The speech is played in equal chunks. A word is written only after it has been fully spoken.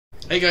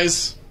Hey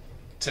guys,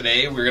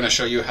 today we're going to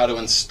show you how to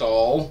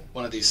install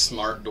one of these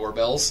smart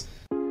doorbells.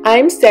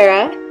 I'm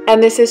Sarah,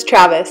 and this is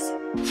Travis.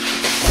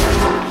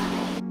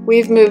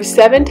 We've moved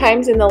 7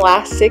 times in the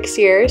last 6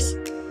 years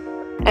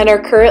and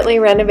are currently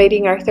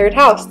renovating our 3rd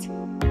house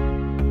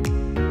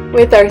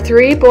with our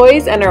 3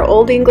 boys and our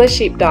Old English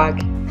sheepdog.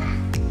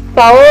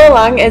 Follow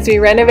along as we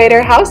renovate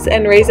our house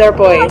and raise our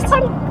boys.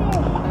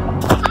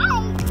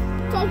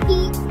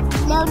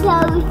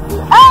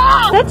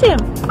 That's him.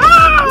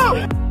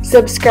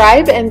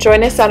 Subscribe and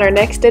join us on our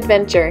next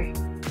adventure.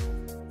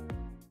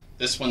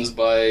 This one's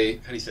by,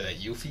 how do you say that,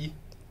 Eufy?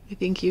 I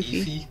think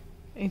Eufy. Eufy?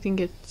 I think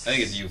it's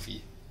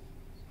Eufy.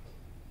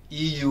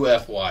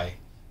 E-U-F-Y.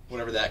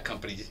 Whatever that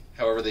company,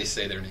 however they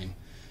say their name.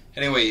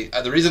 Anyway,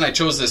 the reason I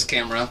chose this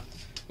camera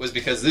was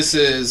because this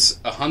is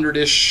a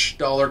 $100-ish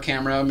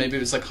camera. Maybe it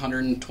was like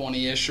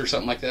 120-ish or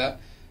something like that.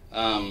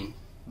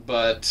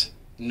 But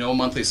no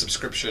monthly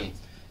subscription.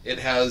 It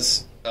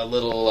has a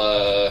little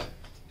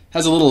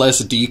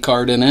SD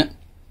card in it,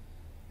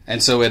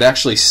 and so it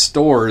actually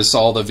stores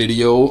all the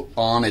video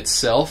on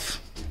itself,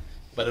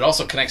 but it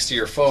also connects to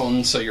your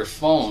phone, so your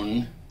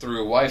phone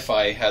through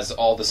Wi-Fi has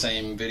all the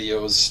same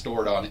videos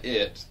stored on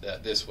it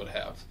that this would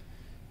have.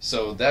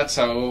 So that's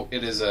how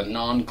it is a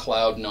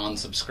non-cloud,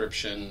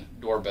 non-subscription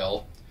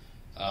doorbell,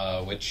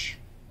 which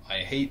I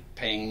hate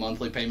paying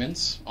monthly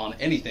payments on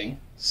anything,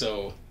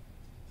 so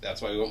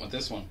that's why we went with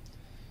this one.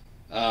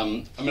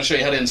 I'm going to show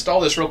you how to install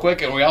this real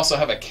quick, and we also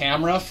have a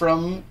camera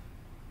from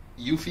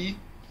Eufy.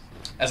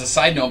 As a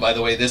side note, by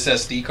the way, this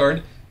SD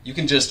card, you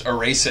can just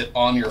erase it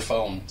on your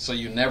phone, so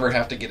you never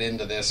have to get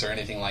into this or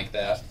anything like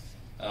that.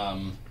 I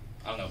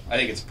don't know, I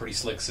think it's a pretty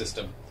slick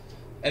system.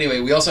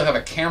 Anyway, we also have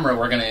a camera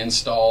we're going to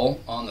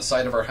install on the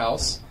side of our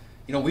house.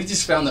 You know, we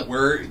just found that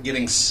we're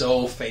getting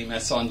so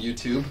famous on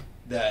YouTube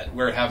that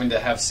we're having to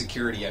have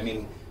security. I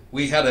mean,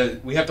 we have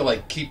to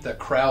like keep the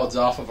crowds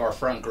off of our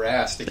front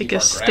grass to keep our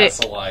grass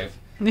alive.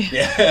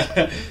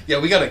 Yeah, yeah,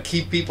 we got to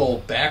keep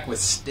people back with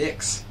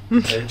sticks.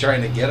 They're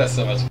trying to get us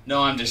so much.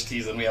 No, I'm just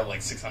teasing. We have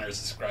like 600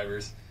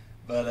 subscribers,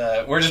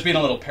 but we're just being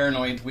a little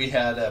paranoid. We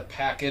had a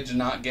package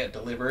not get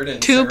delivered,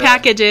 and two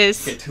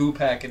packages.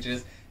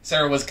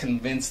 Sarah was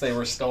convinced they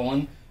were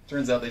stolen.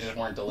 Turns out they just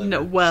weren't delivered.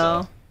 No,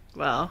 well,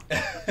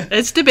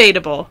 it's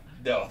debatable.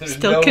 No, there's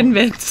still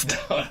convinced.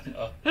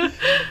 No.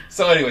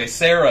 So anyway,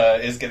 Sarah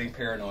is getting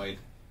paranoid,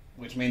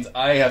 which means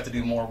I have to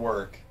do more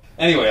work.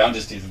 Anyway, I'm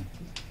just teasing.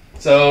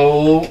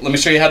 So let me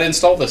show you how to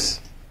install this.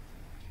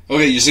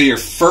 Okay, so your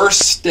first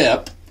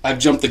step, I've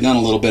jumped the gun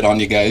a little bit on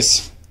you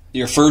guys.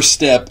 Your first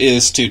step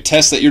is to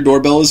test that your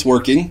doorbell is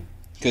working,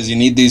 because you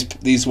need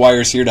these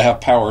wires here to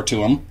have power to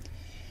them.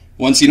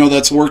 Once you know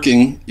that's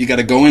working, you got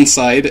to go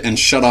inside and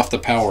shut off the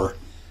power.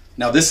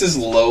 Now this is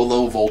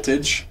low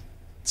voltage,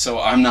 so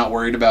I'm not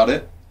worried about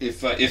it.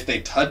 If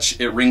they touch,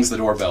 it rings the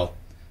doorbell.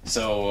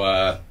 So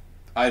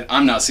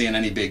I'm not seeing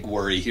any big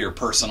worry here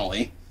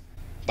personally.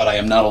 But I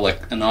am not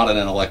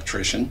an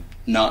electrician.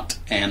 So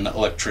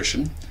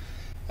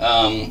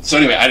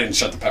anyway, I didn't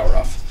shut the power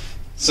off.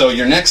 So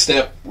your next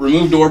step,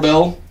 remove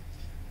doorbell,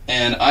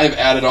 and I've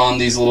added on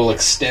these little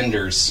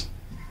extenders.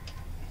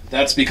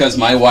 That's because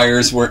my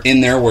wires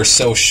were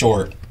so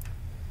short.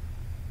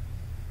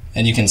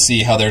 And you can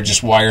see how they're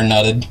just wire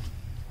nutted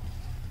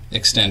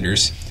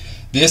extenders.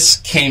 This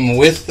came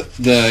with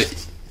the,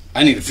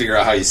 I need to figure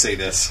out how you say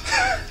this.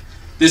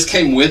 This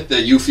came with the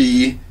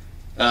Eufy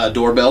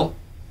doorbell.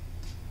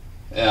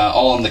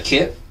 All in the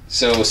kit,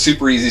 so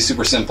super easy,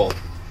 super simple.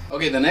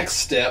 Okay, the next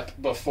step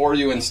before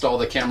you install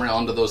the camera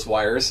onto those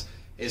wires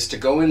is to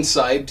go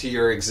inside to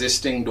your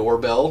existing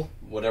doorbell,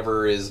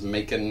 whatever is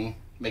making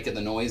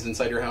the noise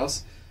inside your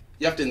house.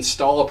 You have to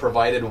install a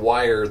provided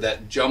wire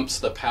that jumps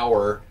the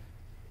power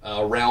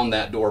around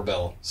that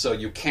doorbell. So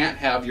you can't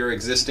have your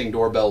existing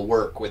doorbell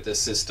work with this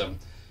system.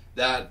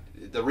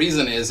 The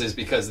reason is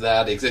because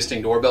that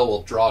existing doorbell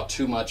will draw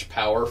too much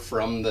power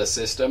from the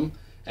system,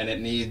 and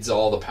it needs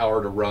all the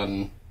power to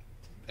run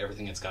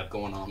everything it's got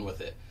going on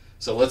with it.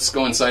 So let's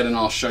go inside and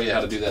I'll show you how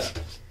to do that.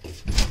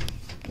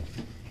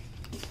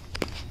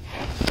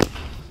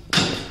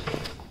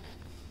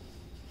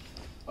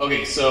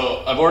 Okay,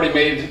 so I've already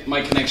made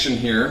my connection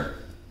here.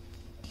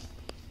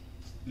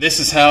 This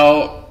is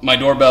how my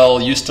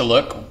doorbell used to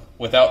look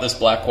without this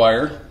black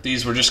wire.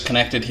 These were just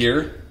connected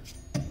here.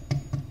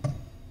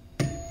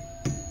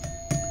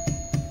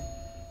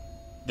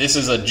 This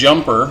is a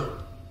jumper,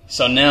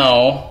 so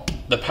now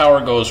the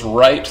power goes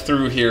right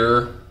through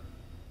here.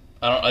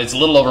 It's a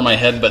little over my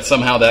head, but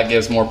somehow that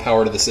gives more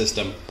power to the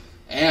system.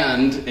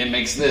 And it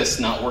makes this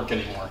not work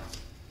anymore.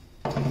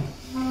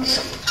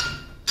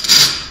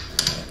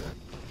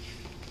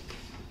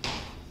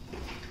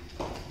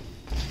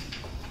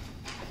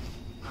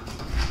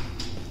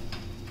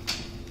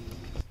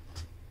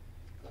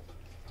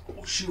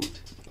 Oh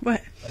shoot.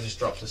 What? I just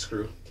dropped the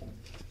screw.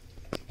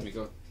 Let me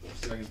go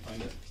see if I can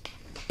find it.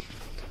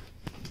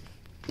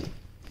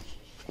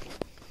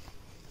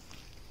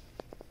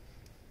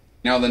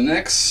 Now the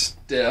next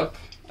step,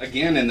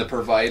 again in the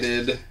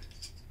provided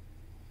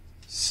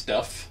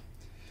stuff,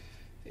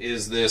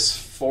 is this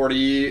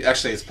 40,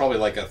 actually it's probably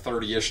like a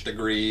 30-ish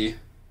degree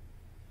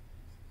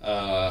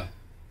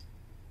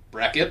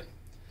bracket.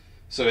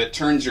 So it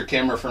turns your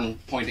camera from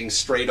pointing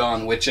straight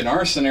on, which in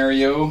our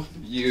scenario,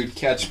 you'd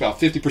catch about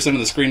 50% of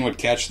the screen would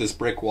catch this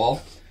brick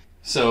wall.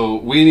 So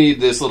we need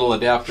this little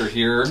adapter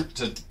here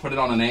to put it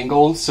on an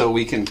angle so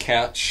we can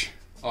catch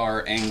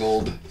our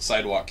angled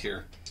sidewalk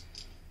here.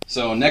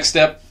 So next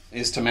step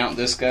is to mount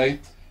this guy.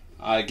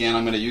 Again,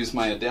 I'm going to use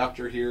my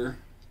adapter here.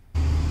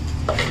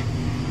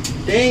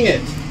 Dang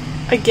it!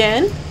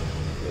 Again?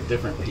 A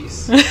different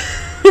piece.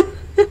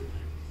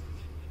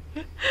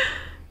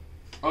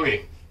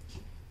 Okay,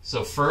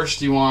 so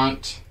first you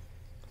want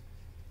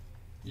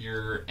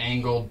your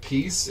angled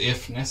piece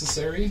if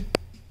necessary.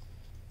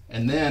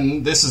 And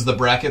then this is the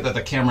bracket that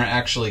the camera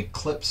actually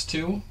clips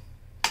to.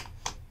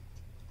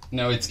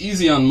 Now it's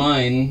easy on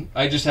mine.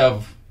 I just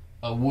have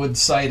a wood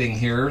siding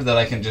here that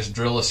I can just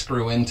drill a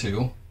screw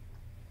into.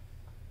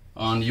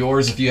 On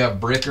yours, if you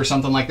have brick or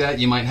something like that,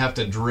 you might have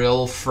to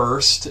drill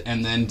first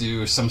and then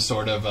do some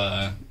sort of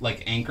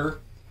like anchor.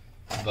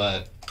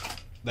 But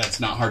that's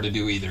not hard to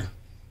do either.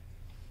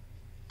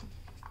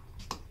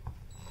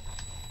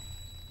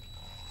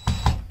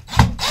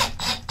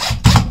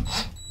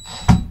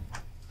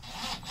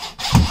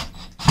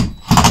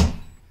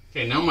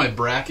 Okay, now my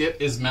bracket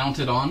is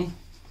mounted on.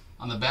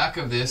 On the back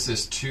of this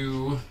is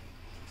two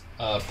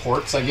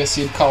ports, I guess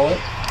you'd call it.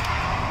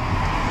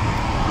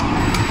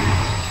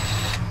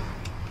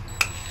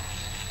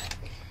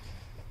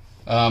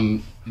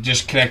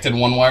 Just connected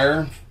one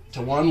wire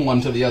to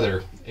one to the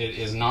other. It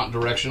is not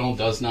directional,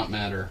 does not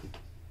matter.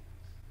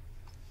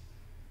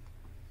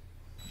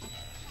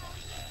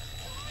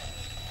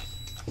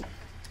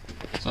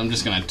 So I'm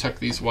just going to tuck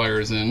these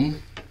wires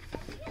in.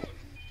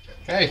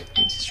 Okay.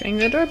 Just ring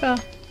the doorbell.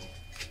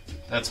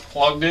 That's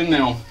plugged in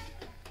now.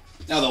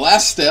 Now the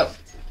last step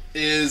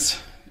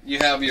is you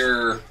have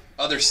your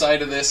other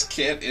side of this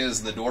kit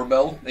is the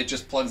doorbell. It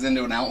just plugs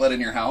into an outlet in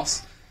your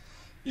house.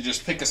 You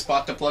just pick a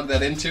spot to plug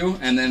that into,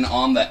 and then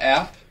on the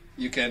app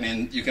you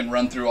can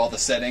run through all the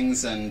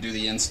settings and do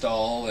the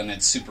install, and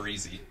it's super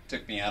easy. It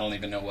took me, I don't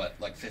even know what,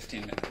 like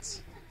 15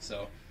 minutes.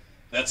 So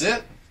that's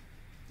it.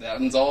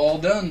 That one's all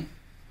done.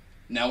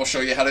 Now we'll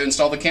show you how to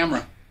install the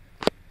camera.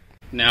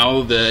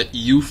 Now the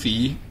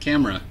Eufy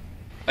camera.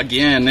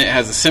 Again, it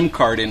has a SIM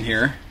card in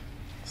here,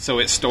 so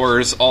it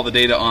stores all the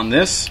data on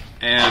this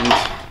and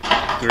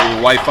through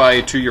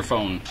Wi-Fi to your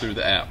phone through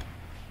the app.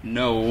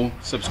 No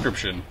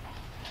subscription.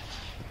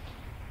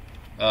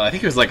 I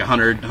think it was like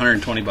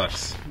 120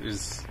 bucks. It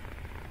was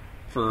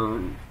for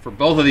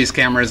both of these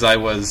cameras. I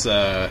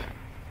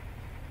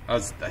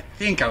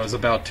think I was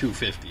about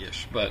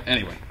 250-ish. But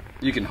anyway,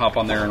 you can hop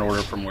on there and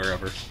order from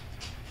wherever.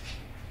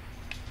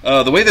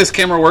 The way this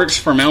camera works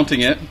for mounting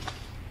it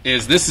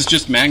is this is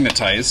just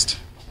magnetized.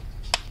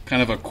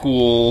 Kind of a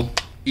cool,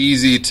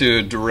 easy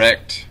to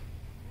direct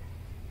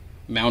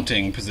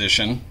mounting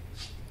position.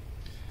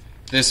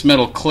 This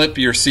metal clip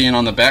you're seeing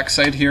on the back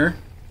side here,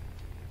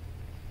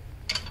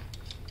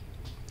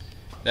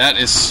 that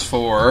is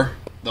for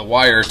the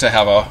wire to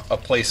have a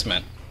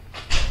placement.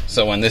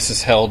 So when this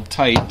is held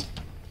tight,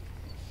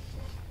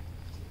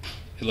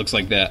 it looks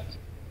like that.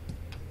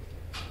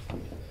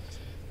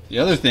 The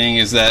other thing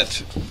is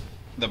that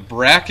the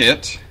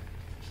bracket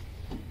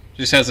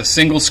just has a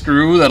single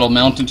screw that'll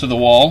mount into the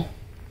wall,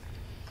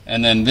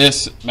 and then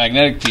this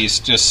magnetic piece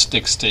just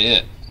sticks to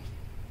it.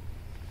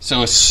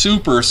 So a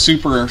super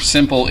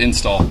simple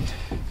install.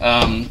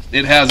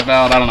 It has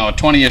about, I don't know, a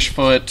 20-ish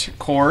foot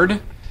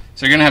cord.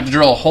 So you're going to have to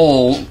drill a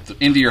hole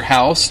into your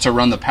house to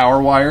run the power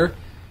wire,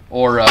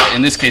 or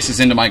in this case it's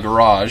into my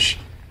garage,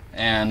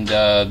 and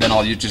then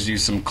I'll just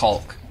use some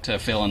caulk to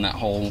fill in that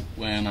hole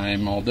when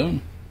I'm all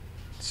done.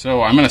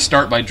 So I'm going to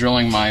start by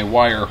drilling my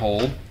wire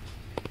hole,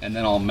 and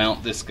then I'll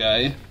mount this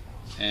guy,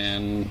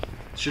 and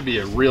it should be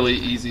a really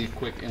easy,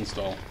 quick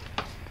install.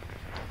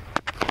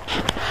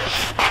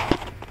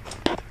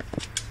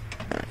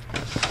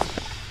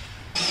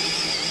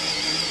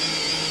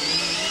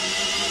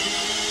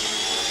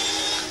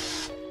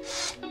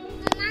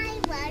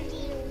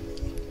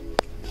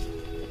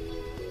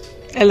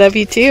 I love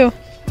you too.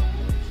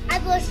 I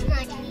brush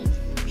my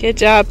teeth. Good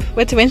job.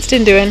 What's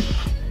Winston doing?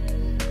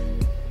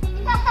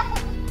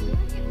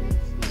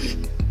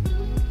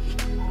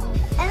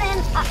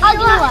 I'll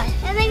do one.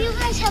 And then you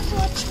guys have to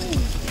watch me.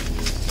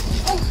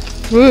 Oh.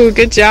 Woo,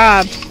 good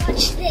job.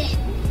 Watch this.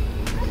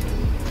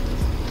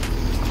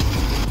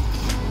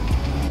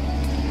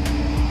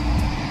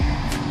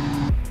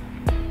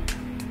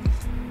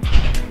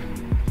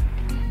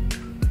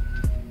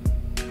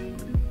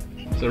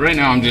 So right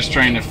now I'm just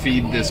trying to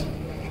feed this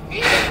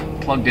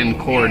plugged-in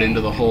cord into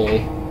the hole.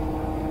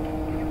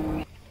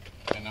 And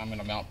I'm going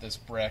to mount this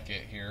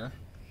bracket here.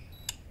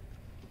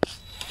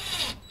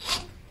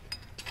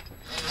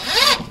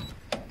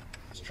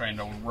 Just trying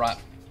to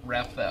wrap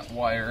that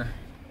wire.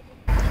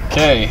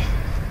 Okay.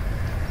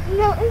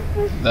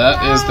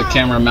 That is the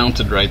camera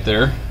mounted right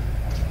there.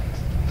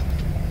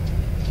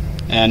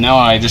 And now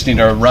I just need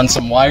to run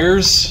some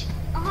wires,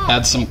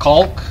 add some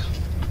caulk,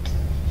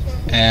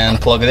 and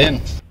plug it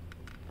in.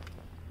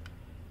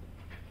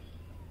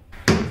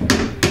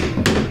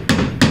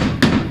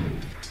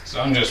 So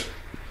I'm just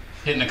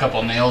hitting a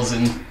couple nails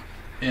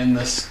in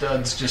the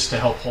studs just to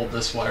help hold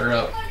this wire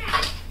up.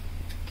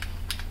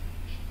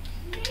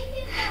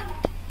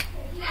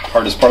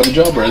 Hardest part of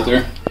the job right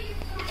there.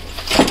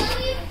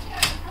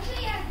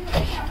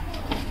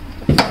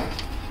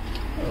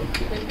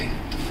 Okay,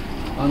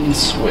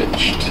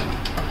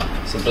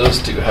 unswitched. So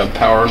those two have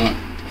power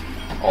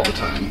all the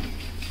time.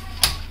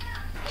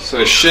 So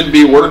it should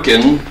be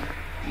working.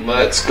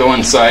 Let's go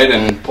inside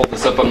and pull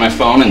this up on my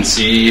phone and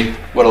see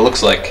what it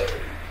looks like.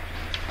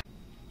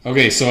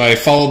 Okay, so I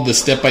followed the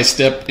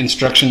step-by-step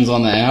instructions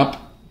on the app.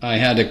 I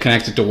had to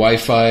connect it to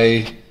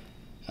Wi-Fi,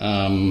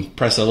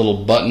 press a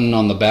little button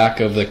on the back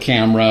of the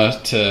camera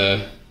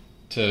to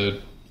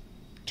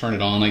turn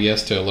it on, I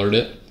guess, to alert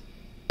it.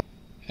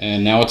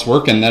 And now it's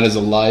working. That is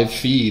a live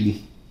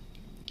feed.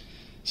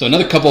 So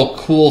another couple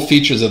cool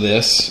features of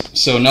this.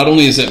 So not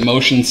only is it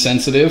motion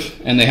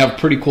sensitive, and they have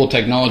pretty cool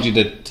technology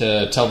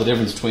to tell the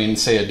difference between,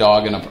 say, a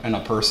dog and a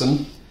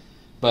person,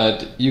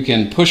 but you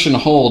can push and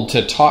hold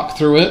to talk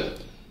through it.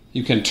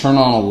 You can turn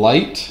on a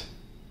light.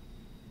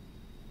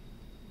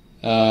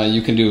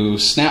 You can do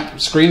snap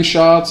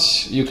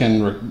screenshots. You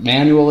can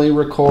manually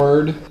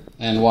record.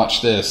 And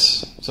watch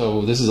this.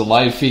 So this is a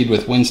live feed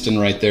with Winston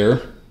right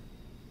there.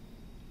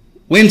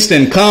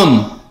 Winston,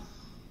 come!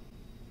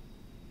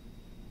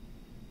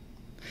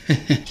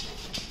 Here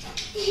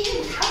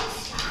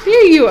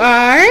you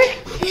are.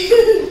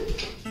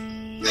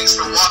 Thanks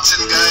for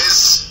watching,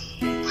 guys.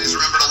 Please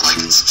remember to like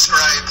and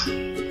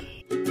subscribe.